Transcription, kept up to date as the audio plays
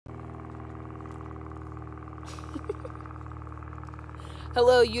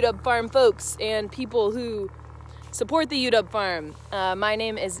Hello, UW Farm folks and people who support the UW Farm. My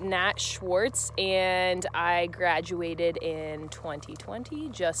name is Nat Schwartz and I graduated in 2020,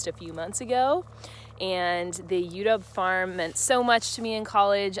 just a few months ago. And the UW Farm meant so much to me in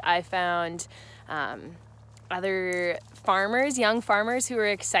college. I found other farmers, young farmers who are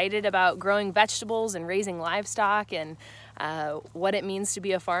excited about growing vegetables and raising livestock and what it means to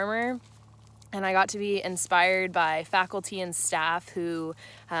be a farmer. And I got to be inspired by faculty and staff who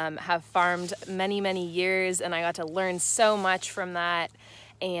have farmed many, many years, and I got to learn so much from that.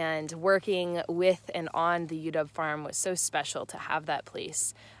 And working with and on the UW Farm was so special to have that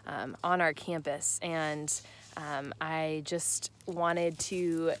place on our campus. And I just wanted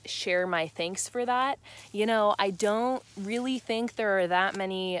to share my thanks for that. You know, I don't really think there are that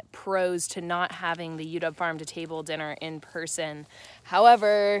many pros to not having the UW Farm to Table dinner in person.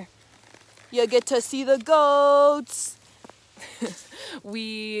 However, you get to see the goats.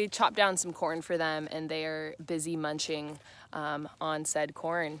 We chopped down some corn for them and they are busy munching on said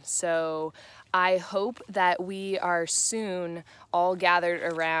corn. So I hope that we are soon all gathered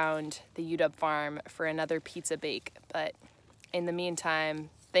around the UW Farm for another pizza bake. But in the meantime,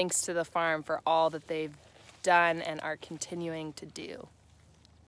 thanks to the farm for all that they've done and are continuing to do.